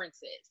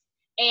differences.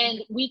 And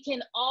we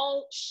can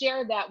all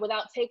share that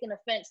without taking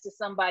offense to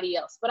somebody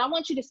else. But I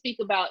want you to speak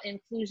about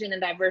inclusion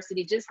and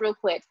diversity just real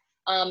quick,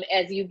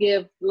 as you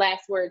give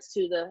last words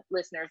to the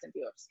listeners and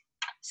viewers.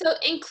 So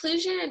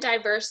inclusion and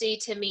diversity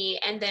to me,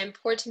 and the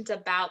importance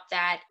about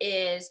that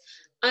is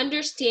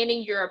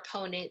understanding your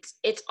opponents.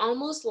 It's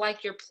almost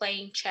like you're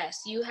playing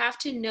chess. You have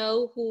to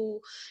know who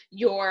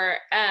your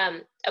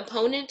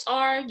opponents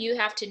are. You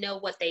have to know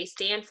what they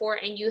stand for,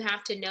 and you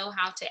have to know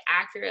how to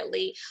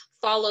accurately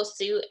follow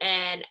suit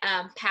and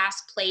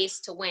pass plays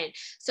to win.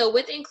 So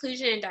with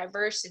inclusion and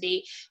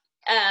diversity,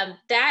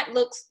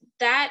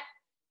 that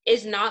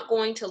is not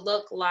going to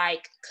look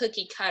like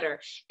cookie cutter.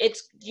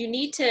 You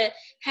need to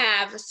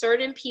have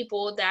certain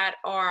people that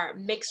are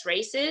mixed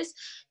races.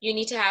 You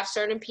need to have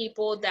certain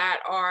people that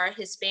are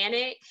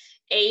Hispanic,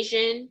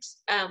 Asians,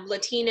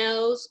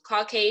 Latinos,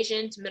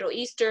 Caucasians, Middle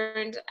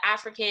Easterns,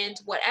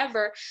 Africans,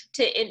 whatever,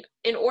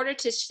 in order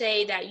to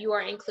say that you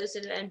are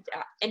inclusive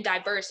and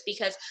diverse,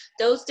 because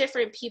those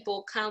different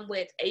people come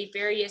with a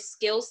various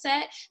skill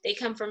set. They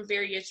come from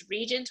various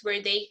regions where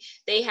they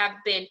have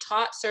been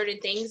taught certain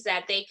things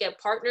that they could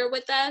partner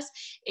with us.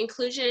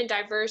 Inclusion and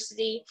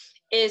diversity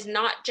is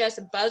not just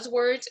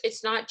buzzwords.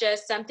 It's not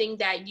just something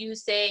that you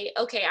say,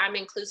 okay, I'm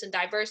inclusive and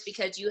diverse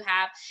because you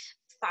have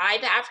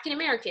 5 African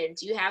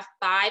Americans, you have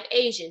 5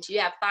 Asians, you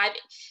have five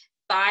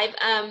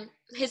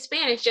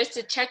Hispanics, just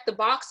to check the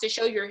box to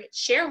show your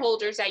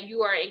shareholders that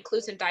you are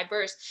inclusive and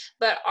diverse.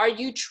 But are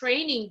you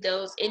training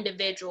those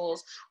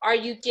individuals? Are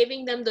you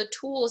giving them the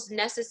tools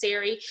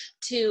necessary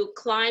to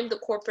climb the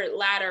corporate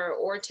ladder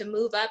or to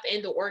move up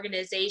in the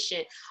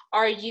organization?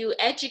 Are you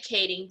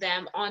educating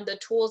them on the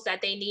tools that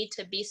they need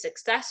to be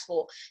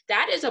successful?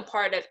 That is a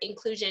part of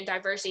inclusion and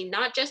diversity,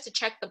 not just to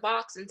check the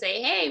box and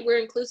say, hey, we're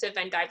inclusive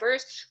and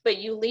diverse, but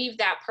you leave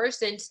that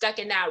person stuck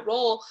in that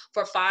role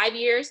for 5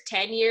 years,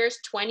 10 years,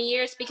 20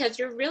 years, because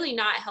you're really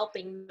not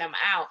helping them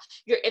out.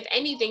 If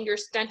anything, you're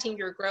stunting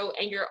your growth,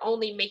 and you're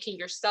only making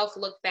yourself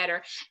look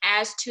better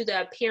as to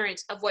the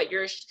appearance of what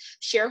your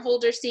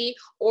shareholders see,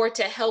 or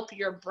to help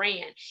your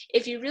brand.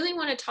 If you really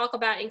want to talk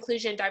about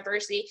inclusion and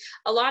diversity,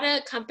 a lot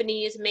of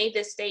companies made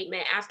this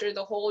statement after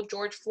the whole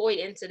George Floyd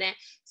incident,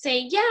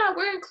 saying, yeah,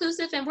 we're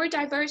inclusive and we're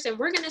diverse and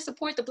we're going to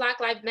support the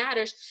Black Lives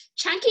Matters.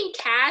 Chunking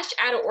cash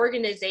at an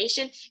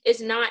organization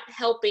is not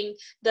helping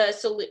the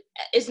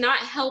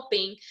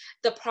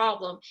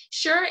problem.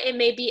 Sure, it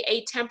may be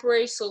a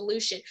temporary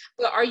solution,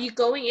 but are you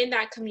going in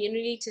that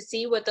community to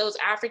see what those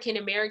African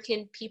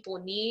American people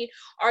need?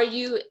 Are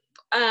you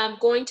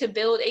going to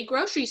build a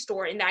grocery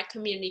store in that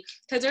community?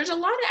 Because there's a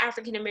lot of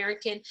African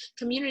American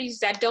communities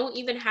that don't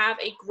even have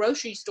a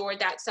grocery store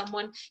that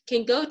someone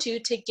can go to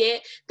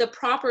get the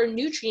proper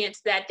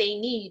nutrients that they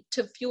need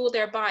to fuel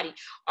their body.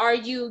 Are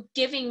you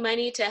giving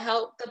money to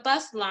help the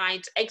bus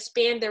lines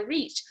expand their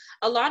reach?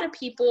 A lot of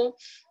people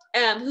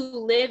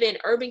who live in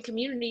urban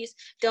communities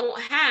don't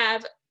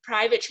have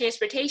private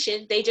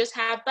transportation, they just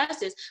have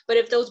buses. But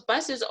if those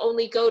buses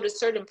only go to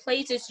certain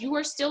places, you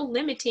are still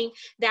limiting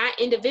that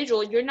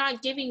individual. You're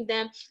not giving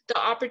them the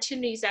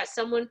opportunities that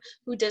someone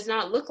who does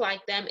not look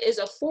like them is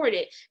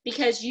afforded,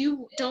 because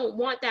you don't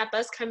want that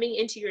bus coming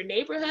into your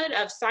neighborhood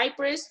of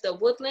Cypress, the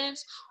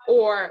Woodlands,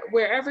 or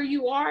wherever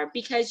you are,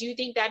 because you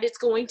think that it's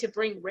going to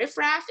bring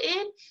riffraff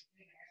in.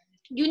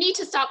 You need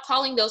to stop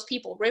calling those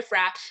people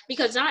riffraff,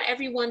 because not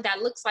everyone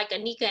that looks like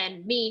Anika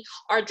and me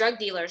are drug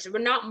dealers. We're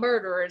not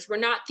murderers. We're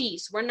not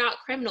thieves. We're not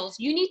criminals.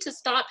 You need to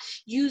stop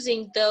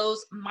using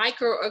those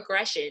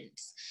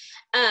microaggressions.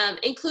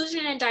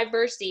 Inclusion and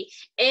diversity,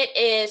 it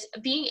is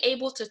being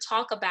able to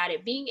talk about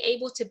it, being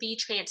able to be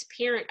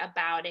transparent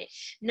about it,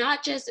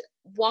 not just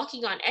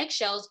walking on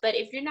eggshells. But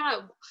if you're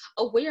not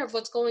aware of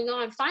what's going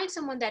on, find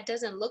someone that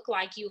doesn't look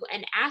like you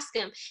and ask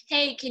them,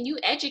 hey, can you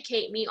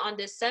educate me on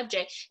this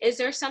subject? Is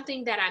there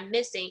something that I'm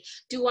missing?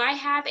 Do I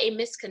have a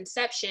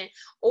misconception?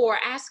 Or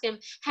ask them,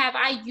 have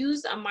I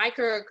used a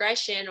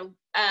microaggression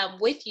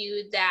with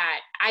you that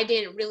I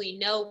didn't really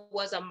know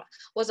was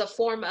a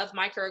form of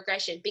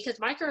microaggression? Because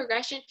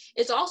microaggression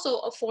is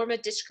also a form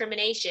of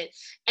discrimination.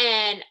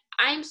 And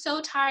I'm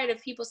so tired of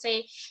people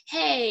saying,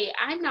 hey,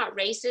 I'm not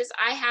racist,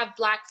 I have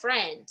Black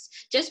friends.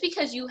 Just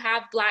because you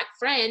have Black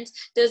friends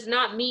does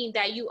not mean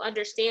that you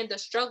understand the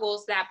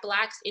struggles that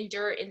Blacks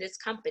endure in this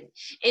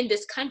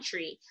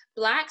country.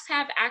 Blacks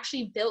have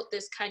actually built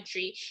this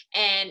country,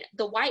 and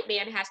the white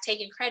man has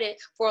taken credit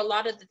for a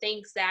lot of the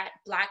things that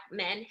Black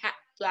men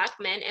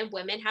and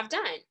women have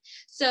done.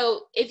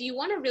 So if you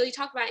want to really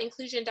talk about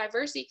inclusion and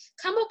diversity,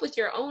 come up with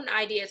your own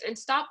ideas and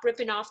stop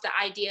ripping off the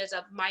ideas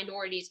of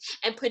minorities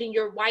and putting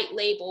your white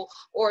label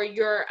or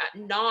your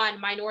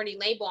non-minority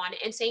label on it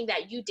and saying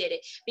that you did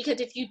it.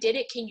 Because if you did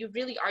it, can you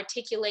really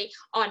articulate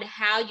on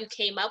how you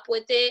came up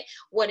with it,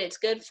 what it's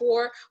good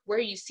for, where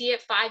you see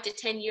it 5 to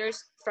 10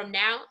 years from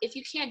now? If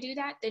you can't do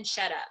that, then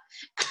shut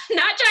up.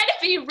 Not trying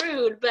to be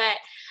rude, but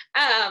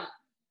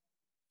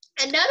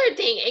another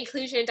thing,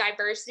 inclusion and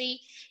diversity,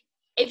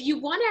 if you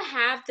want to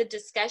have the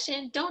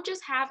discussion, don't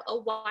just have a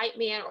white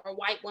man or a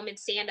white woman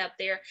stand up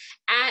there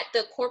at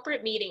the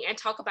corporate meeting and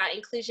talk about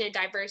inclusion and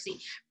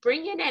diversity.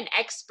 Bring in an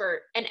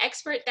expert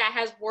that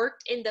has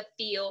worked in the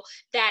field,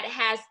 that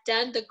has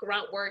done the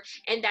grunt work,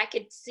 and that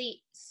could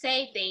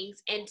say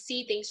things and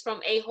see things from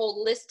a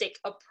holistic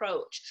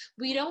approach.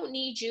 We don't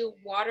need you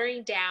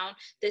watering down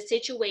the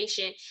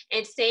situation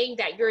and saying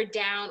that you're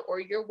down or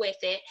you're with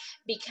it,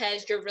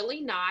 because you're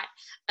really not.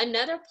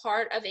 Another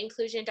part of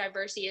inclusion and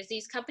diversity is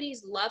these companies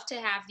love to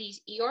have these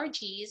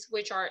ERGs,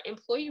 which are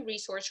employee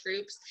resource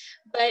groups.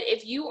 But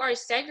if you are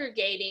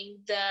segregating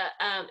the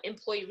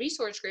employee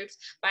resource groups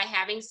by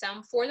having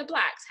some for the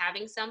Blacks,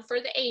 having some for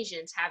the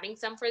Asians, having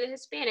some for the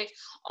Hispanics,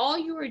 all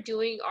you are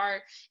doing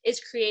is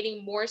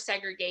creating more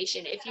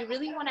segregation. If you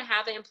really want to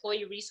have an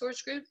employee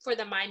resource group for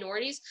the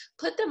minorities,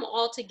 put them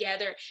all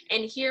together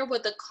and hear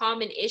what the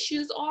common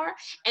issues are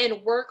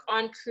and work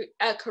on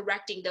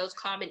correcting those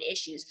common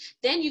issues.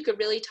 Then you could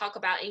really talk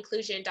about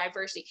inclusion and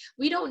diversity.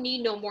 We don't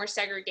need no more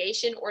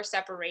segregation or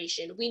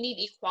separation. We need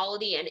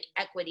equality and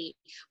equity.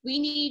 We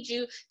need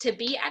you to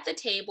be at the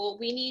table.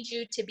 We need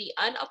you to be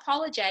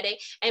unapologetic,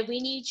 and we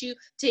need you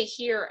to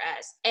hear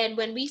us. And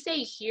when we say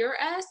hear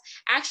us,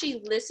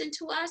 actually listen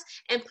to us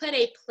and put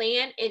a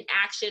plan in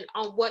action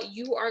on what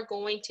you are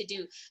going to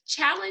do.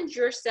 Challenge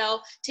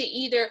yourself to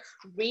either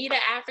read an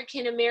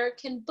African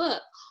American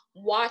book,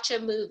 watch a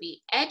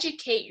movie,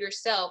 educate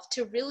yourself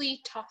to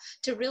really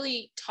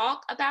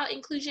talk about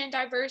inclusion and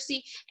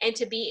diversity, and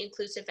to be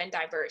inclusive and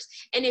diverse.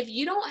 And if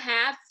you don't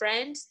have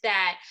friends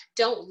that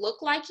don't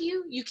look like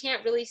you, you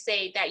can't really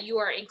say that you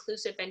are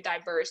inclusive and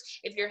diverse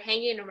if you're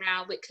hanging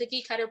around with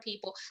cookie cutter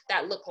people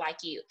that look like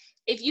you.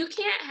 If you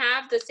can't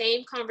have the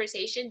same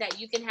conversation that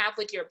you can have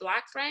with your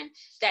Black friend,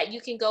 that you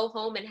can go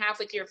home and have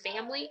with your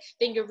family,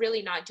 then you're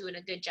really not doing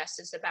a good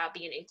justice about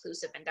being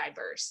inclusive and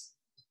diverse.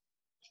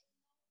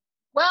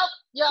 Well,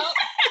 y'all,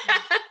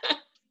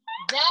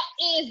 that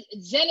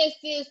is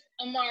Genesis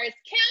Amaris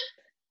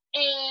Kemp,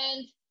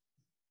 and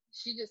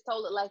she just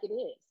told it like it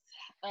is.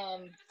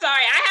 Sorry,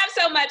 I have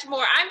so much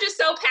more. I'm just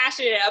so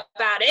passionate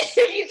about it.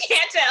 You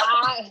can't tell.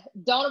 I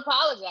don't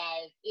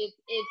apologize.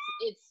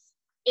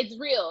 It's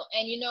real.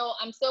 And you know,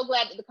 I'm so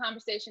glad that the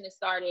conversation has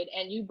started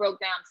and you broke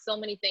down so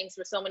many things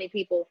for so many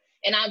people.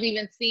 And I've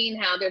even seen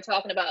how they're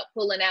talking about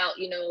pulling out,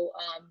 you know,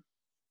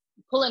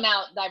 pulling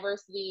out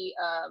diversity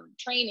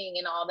training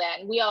and all that.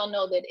 And we all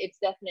know that it's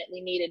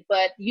definitely needed.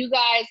 But you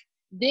guys,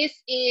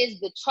 this is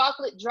the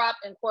Chocolate Drop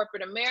in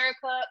Corporate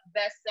America,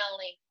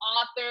 best-selling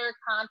author,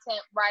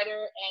 content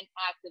writer, and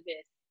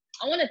activist.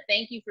 I want to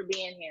thank you for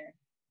being here.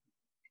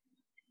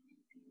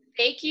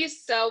 Thank you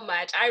so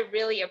much. I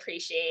really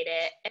appreciate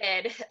it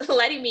and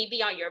letting me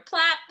be on your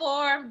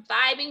platform,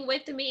 vibing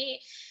with me.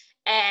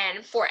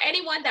 And for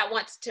anyone that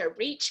wants to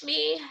reach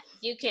me,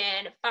 you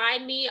can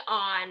find me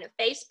on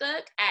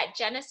Facebook at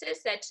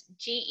Genesis, that's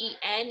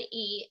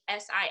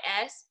Genesis,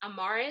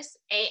 Amaris,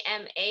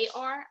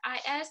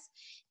 Amaris,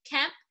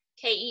 Kemp,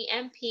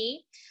 Kemp.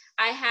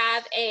 I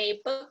have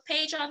a book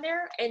page on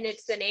there, and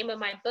it's the name of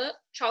my book,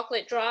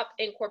 Chocolate Drop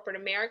in Corporate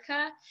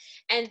America.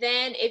 And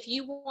then if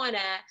you want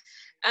to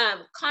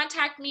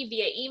contact me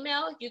via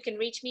email, you can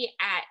reach me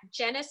at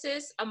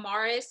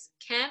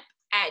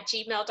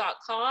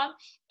genesisamarisKemp@gmail.com.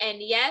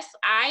 And yes,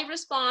 I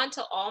respond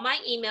to all my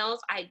emails.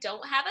 I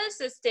don't have an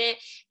assistant,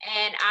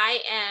 and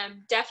I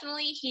am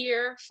definitely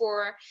here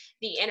for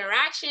the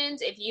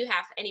interactions. If you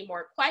have any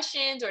more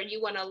questions or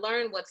you want to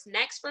learn what's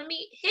next for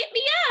me, hit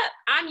me up.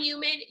 I'm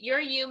human.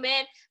 You're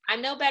human.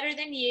 I'm no better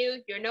than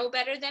you. You're no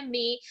better than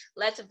me.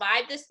 Let's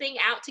vibe this thing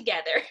out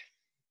together.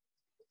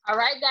 All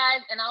right,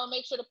 guys. And I'll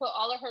make sure to put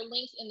all of her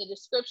links in the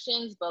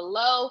descriptions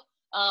below.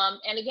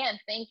 And again,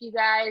 thank you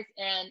guys.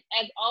 And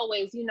as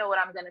always, you know what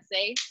I'm going to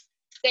say.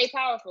 Stay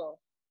powerful.